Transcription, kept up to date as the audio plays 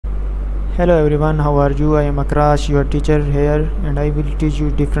Hello everyone, how are you? I am Akrash, your teacher here, and I will teach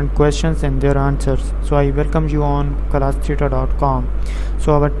you different questions and their answers. So I welcome you on classtheta.com.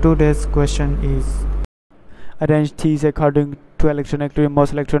 So our today's question is: arrange these according to electronegative,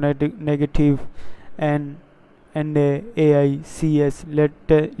 most electronegative, and NaAICS. Let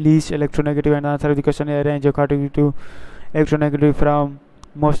least electronegative and answer the question. Arrange according to electronegative from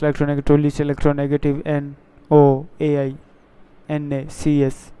most electronegative, least electronegative, NOAI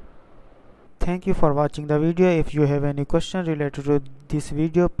NaCS. Thank you for watching the video. If you have any question related to this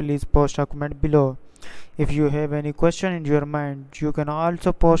video, please post a comment below. If you have any question in your mind, you can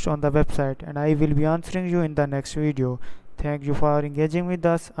also post on the website and I will be answering you in the next video. Thank you for engaging with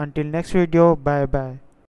us. Until next video, bye bye.